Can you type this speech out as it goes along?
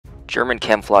German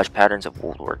camouflage patterns of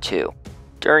World War II.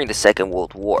 During the Second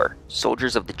World War,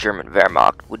 soldiers of the German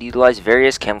Wehrmacht would utilize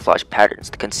various camouflage patterns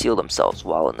to conceal themselves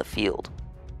while in the field.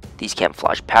 These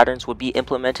camouflage patterns would be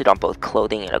implemented on both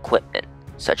clothing and equipment,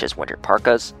 such as winter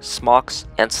parkas, smocks,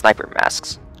 and sniper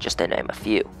masks, just to name a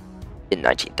few. In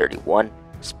 1931,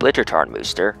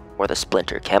 Splittertarnmuster, or the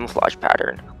splinter camouflage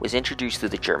pattern, was introduced to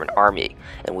the German army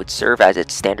and would serve as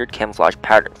its standard camouflage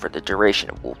pattern for the duration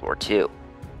of World War II.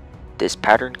 This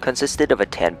pattern consisted of a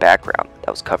tan background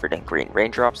that was covered in green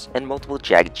raindrops and multiple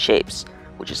jagged shapes,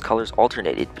 which its colors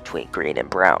alternated between green and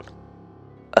brown.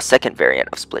 A second variant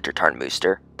of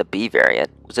Splittertarnmuster, the B variant,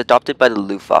 was adopted by the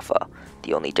Luftwaffe,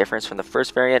 the only difference from the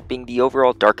first variant being the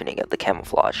overall darkening of the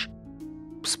camouflage.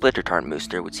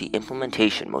 Splittertarnmuster would see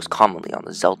implementation most commonly on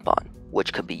the Zeltbahn,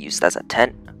 which could be used as a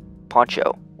tent,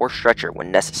 poncho, or stretcher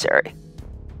when necessary.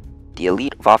 The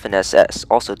elite Waffen SS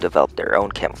also developed their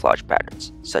own camouflage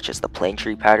patterns, such as the plane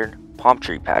tree pattern, palm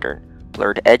tree pattern,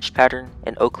 blurred edge pattern,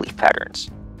 and oak leaf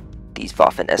patterns. These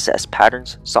Waffen SS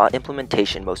patterns saw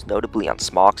implementation most notably on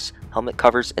smocks, helmet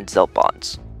covers, and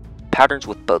Zeltbahns. Patterns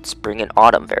with both spring and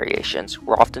autumn variations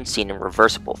were often seen in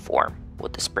reversible form,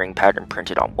 with the spring pattern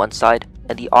printed on one side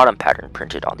and the autumn pattern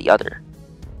printed on the other.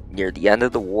 Near the end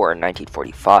of the war in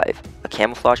 1945, a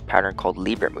camouflage pattern called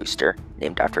Liebermuster,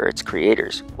 named after its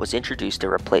creators, was introduced to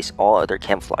replace all other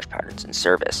camouflage patterns in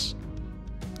service.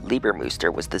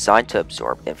 Liebermuster was designed to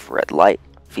absorb infrared light,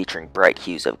 featuring bright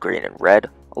hues of green and red,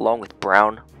 along with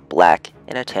brown, black,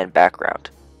 and a tan background.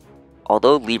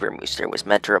 Although Liebermuster was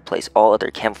meant to replace all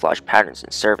other camouflage patterns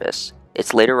in service,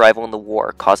 its late arrival in the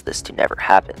war caused this to never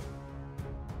happen.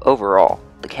 Overall,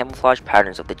 the camouflage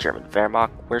patterns of the German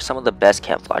Wehrmacht were some of the best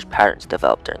camouflage patterns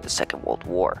developed during the Second World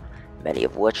War, many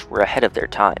of which were ahead of their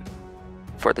time.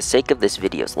 For the sake of this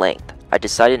video's length, I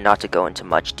decided not to go into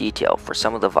much detail for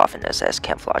some of the Waffen SS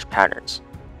camouflage patterns.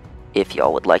 If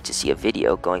y'all would like to see a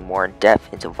video going more in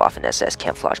depth into Waffen SS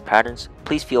camouflage patterns,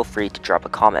 please feel free to drop a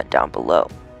comment down below.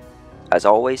 As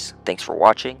always, thanks for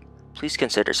watching, please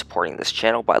consider supporting this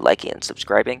channel by liking and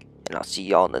subscribing, and I'll see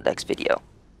y'all in the next video.